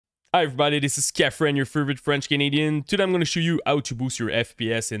Hi everybody, this is Kefren, your favorite French Canadian. Today I'm going to show you how to boost your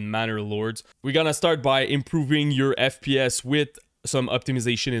FPS in Manor Lords. We're going to start by improving your FPS with some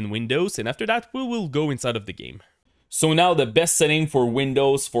optimization in Windows, and after that we will go inside of the game. So now the best setting for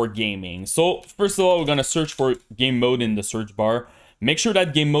Windows for gaming. So first of all, we're going to search for game mode in the search bar. Make sure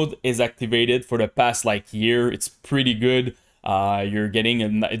that game mode is activated for the past year. It's pretty good. You're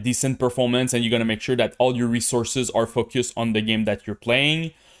getting a decent performance, and you're going to make sure that all your resources are focused on the game that you're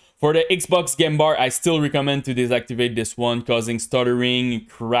playing. For the Xbox game bar, I still recommend to deactivate this one, causing stuttering,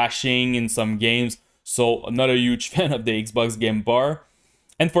 crashing in some games. So I'm not a huge fan of the Xbox game bar.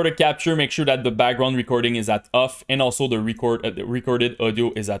 And for the capture, make sure that the background recording is at off, and also the recorded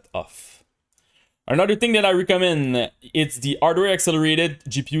audio is at off. Another thing that I recommend, it's the hardware accelerated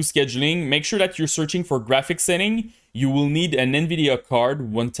GPU scheduling. Make sure that you're searching for graphics setting. You will need an NVIDIA card,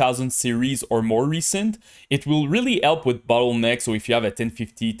 1000 series or more recent. It will really help with bottlenecks. So if you have a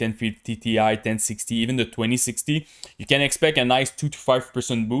 1050, 1050 Ti, 1060, even the 2060, you can expect a nice 2 to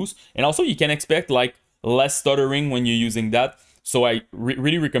 5% boost. And also you can expect less stuttering when you're using that. So I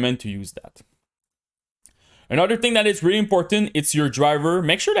really recommend to use that. Another thing that is really important, it's your driver.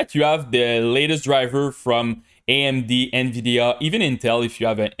 Make sure that you have the latest driver from AMD, NVIDIA, even Intel if you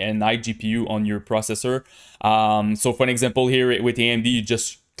have an iGPU on your processor. So for an example here with AMD, you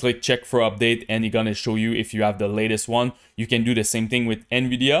just click check for update and it's gonna show you if you have the latest one. You can do the same thing with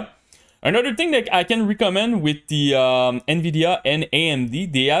NVIDIA. Another thing that I can recommend with the NVIDIA and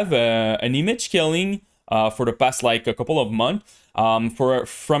AMD, they have an image scaling for the past a couple of months.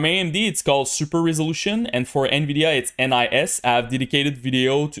 From AMD, it's called Super Resolution, and for NVIDIA, it's NIS. I have dedicated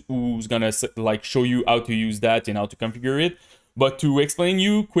video who's gonna show you how to use that and how to configure it. But to explain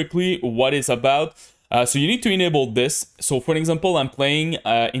you quickly what it's about, so you need to enable this. So for example, I'm playing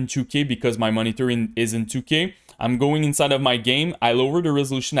in 2K because my monitor is in 2K. I'm going inside of my game. I lower the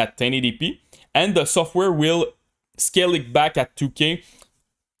resolution at 1080p, and the software will scale it back at 2K.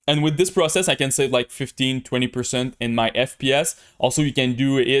 And with this process, I can save 15-20% in my FPS. Also, you can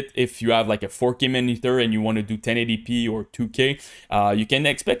do it if you have a 4K monitor and you want to do 1080p or 2K. You can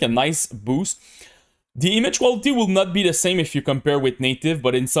expect a nice boost. The image quality will not be the same if you compare with native,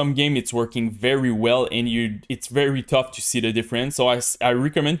 but in some game it's working very well, and it's very tough to see the difference. So I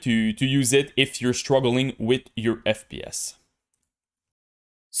recommend to use it if you're struggling with your FPS.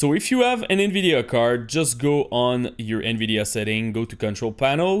 So if you have an NVIDIA card, just go on your NVIDIA setting, go to Control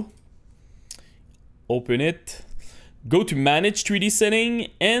Panel, open it, go to Manage 3D Setting,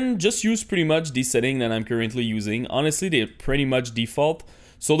 and just use pretty much the setting that I'm currently using. Honestly, they're pretty much default.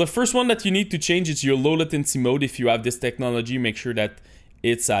 So the first one that you need to change is your low latency mode. If you have this technology, make sure that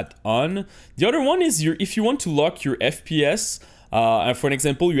it's at on. The other one is if you want to lock your FPS. For an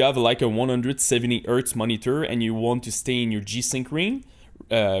example, you have a 170 Hz monitor and you want to stay in your G-Sync range,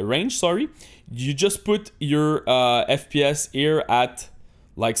 you just put your FPS here at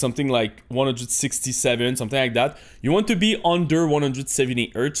something like 167, something like that. You want to be under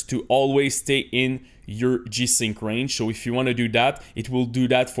 170 Hz to always stay in your G-Sync range. So if you want to do that, it will do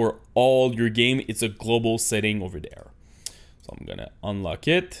that for all your game. It's a global setting over there. So I'm gonna unlock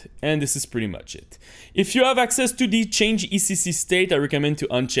it, and this is pretty much it. If you have access to the change ECC state, I recommend to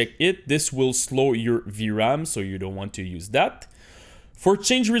uncheck it. This will slow your VRAM, so you don't want to use that. For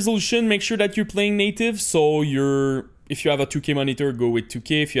change resolution, make sure that you're playing native. So if you have a 2K monitor, go with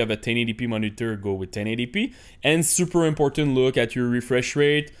 2K. If you have a 1080p monitor, go with 1080p. And super important, look at your refresh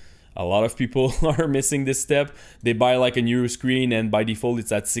rate. A lot of people are missing this step. They buy a new screen and by default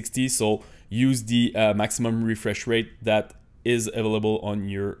it's at 60. So use the maximum refresh rate that is available on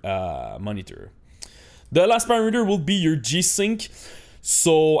your monitor. The last parameter will be your G-Sync.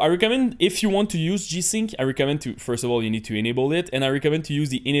 So I recommend, if you want to use G-Sync, I recommend to, first of all, you need to enable it, and I recommend to use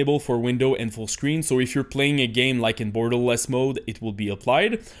the enable for window and full screen. So if you're playing a game like in borderless mode, it will be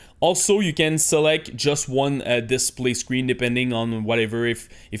applied. Also, you can select just one display screen depending on whatever. If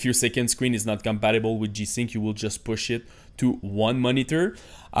your second screen is not compatible with G-Sync, you will just push it to one monitor.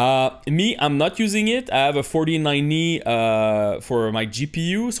 Me, I'm not using it. I have a 4090 for my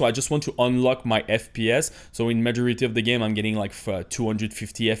GPU, so I just want to unlock my FPS. So in majority of the game, I'm getting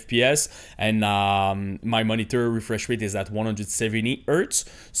 250 FPS, and my monitor refresh rate is at 170 Hz.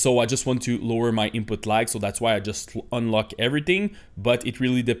 So I just want to lower my input lag, so that's why I just unlock everything, but it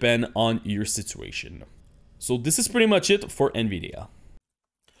really depends on your situation. So this is pretty much it for NVIDIA.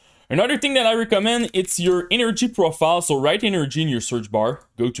 Another thing that I recommend, it's your energy profile. So write energy in your search bar,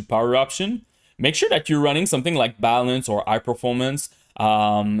 go to power option. Make sure that you're running something like balance or high performance.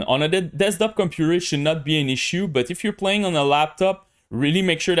 On a desktop computer, it should not be an issue, but if you're playing on a laptop, really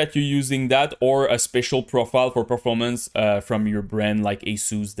make sure that you're using that or a special profile for performance from your brand like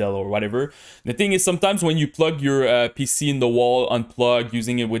Asus, Dell, or whatever. The thing is, sometimes when you plug your PC in the wall, unplug,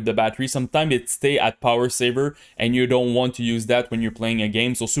 using it with the battery, sometimes it stay at power saver and you don't want to use that when you're playing a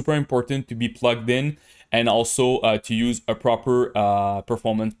game. So super important to be plugged in and also to use a proper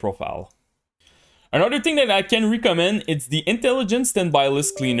performance profile. Another thing that I can recommend, it's the Intelligent Standby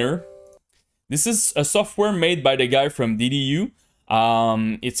List Cleaner. This is a software made by the guy from DDU.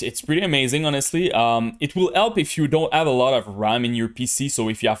 It's pretty amazing, honestly. It will help if you don't have a lot of RAM in your PC. So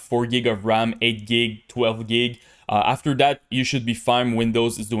if you have 4 gig of RAM, 8 gig, 12 gig, after that, you should be fine.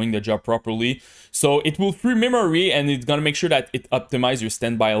 Windows is doing the job properly. So it will free memory and it's gonna make sure that it optimizes your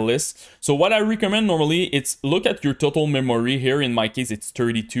standby list. So what I recommend normally, it's look at your total memory. Here in my case, it's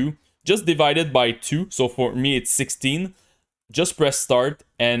 32. Just divide it by 2. So for me, it's 16. Just press start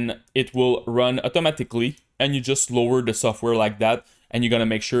and it will run automatically. And you just lower the software like that and you're gonna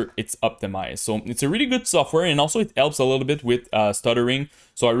make sure it's optimized. So it's a really good software and also it helps a little bit with stuttering.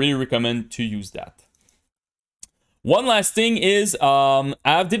 So I really recommend to use that. One last thing is I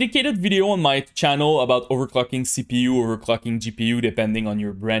have dedicated video on my channel about overclocking CPU, overclocking GPU, depending on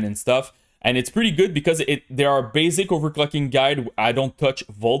your brand and stuff. And it's pretty good because there are basic overclocking guide. I don't touch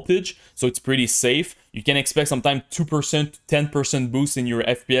voltage, so it's pretty safe. You can expect sometimes 2%, 10% boost in your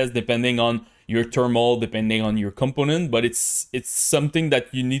FPS depending on your thermal, depending on your component, but it's something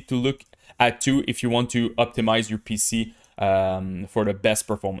that you need to look at too if you want to optimize your PC for the best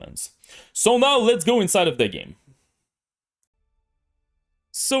performance. So now let's go inside of the game.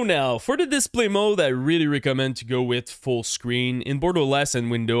 So now, for the display mode, I really recommend to go with full screen. In Borderlands and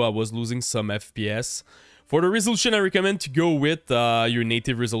Window, I was losing some FPS. For the resolution, I recommend to go with your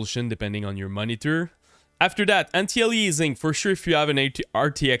native resolution depending on your monitor. After that, anti-aliasing, for sure if you have an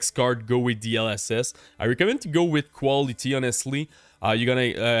RTX card, go with DLSS. I recommend to go with quality, honestly. You're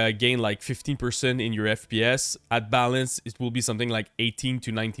gonna gain like 15% in your FPS. At balance, it will be something like 18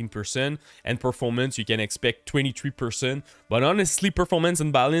 to 19%. And performance, you can expect 23%. But honestly, performance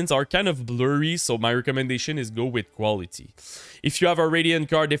and balance are kind of blurry, so my recommendation is go with quality. If you have a Radeon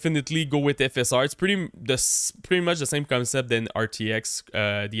card, definitely go with FSR. It's pretty much the same concept than RTX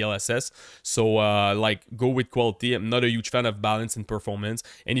DLSS. So like go with quality. I'm not a huge fan of balance and performance.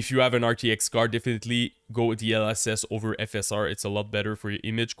 And if you have an RTX card, definitely go with DLSS over FSR. It's a lot better for your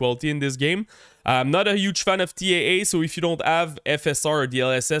image quality in this game. I'm not a huge fan of TAA, so if you don't have FSR or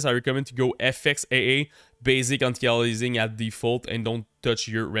DLSS, I recommend to go FXAA, basic anti-aliasing at default, and don't touch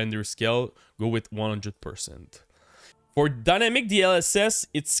your render scale. Go with 100%. For dynamic DLSS,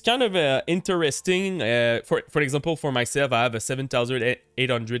 it's kind of interesting. For example, for myself, I have a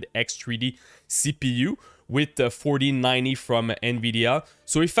 7800X3D CPU with the 4090 from NVIDIA.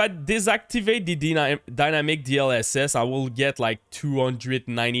 So if I deactivate the dynamic DLSS, I will get like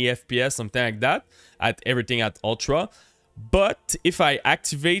 290 FPS, something like that, at everything at ultra. But if I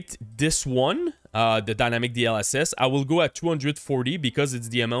activate this one, the dynamic DLSS, I will go at 240 because it's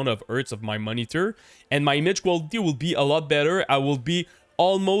the amount of hertz of my monitor, and my image quality will be a lot better. I will be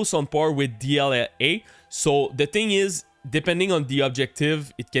almost on par with DLA. So the thing is, depending on the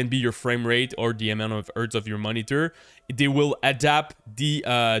objective, it can be your frame rate or the amount of hertz of your monitor. They will adapt the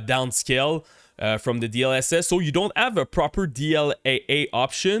downscale from the DLSS, so you don't have a proper DLAA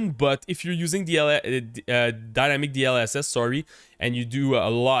option. But if you're using dynamic DLSS, sorry, and you do a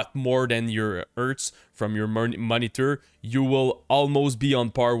lot more than your hertz from your monitor, you will almost be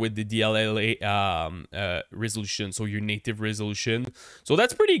on par with the DLA resolution, so your native resolution. So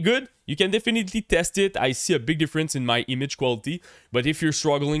that's pretty good. You can definitely test it. I see a big difference in my image quality, but if you're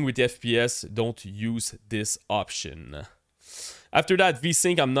struggling with FPS, don't use this option. After that,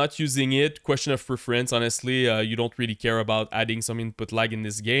 VSync, I'm not using it. Question of preference, honestly. You don't really care about adding some input lag in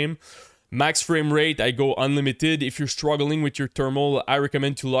this game. Max frame rate, I go unlimited. If you're struggling with your thermal, I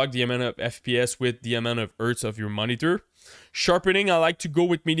recommend to log the amount of FPS with the amount of hertz of your monitor. Sharpening, I like to go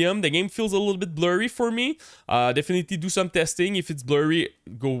with medium. The game feels a little bit blurry for me. Definitely do some testing. If it's blurry,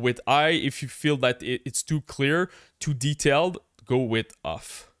 go with high. If you feel that it's too clear, too detailed, go with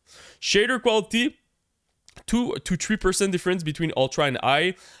off. Shader quality, 2 to 3% difference between ultra and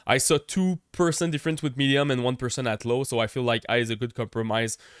high. I saw 2% difference with medium and 1% at low, so I feel like high is a good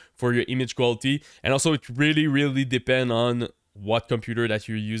compromise for your image quality. And also it really depends on what computer that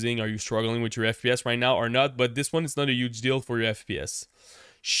you're using. Are you struggling with your FPS right now or not? But this one is not a huge deal for your FPS.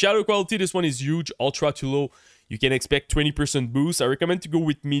 Shadow quality, this one is huge. Ultra to low, you can expect 20% boost. I recommend to go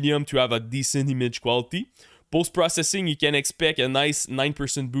with medium to have a decent image quality. Post-processing, you can expect a nice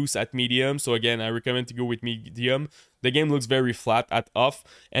 9% boost at medium. So again, I recommend to go with medium. The game looks very flat at off,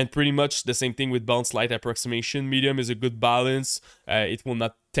 and pretty much the same thing with bounce light approximation. Medium is a good balance. It will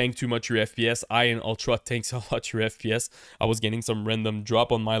not tank too much your FPS. High and ultra tanks a lot your FPS. I was getting some random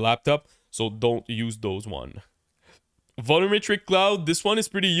drop on my laptop, so don't use those one. Volumetric cloud, this one is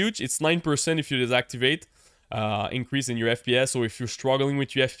pretty huge. It's 9% if you deactivate. Increase in your FPS. So if you're struggling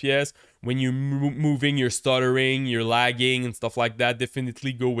with your FPS, when you're moving, you're stuttering, you're lagging and stuff like that,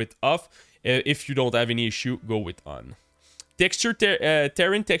 definitely go with off. If you don't have any issue, go with on. Texture,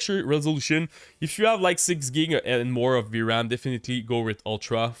 Terran texture resolution. If you have like 6 gig and more of VRAM, definitely go with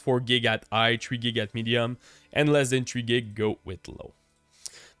ultra. 4 gig at high, 3 gig at medium, and less than 3 gig, go with low.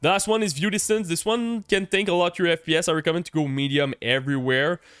 The last one is view distance. This one can tank a lot your FPS. I recommend to go medium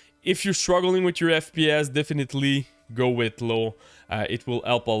everywhere. If you're struggling with your FPS, definitely go with low. It will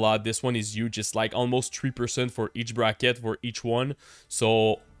help a lot. This one is huge. It's like almost 3% for each bracket for each one.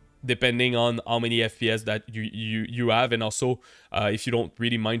 So depending on how many FPS that you have, and also if you don't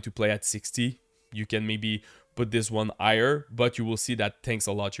really mind to play at 60, you can maybe put this one higher, but you will see that tanks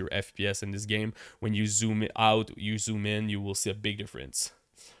a lot your FPS in this game. When you zoom out, you zoom in, you will see a big difference.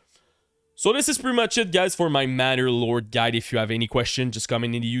 So this is pretty much it, guys, for my Manor Lord guide. If you have any question, just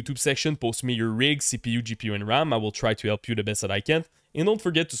comment in the YouTube section, post me your rig, CPU, GPU, and RAM. I will try to help you the best that I can. And don't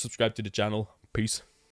forget to subscribe to the channel. Peace.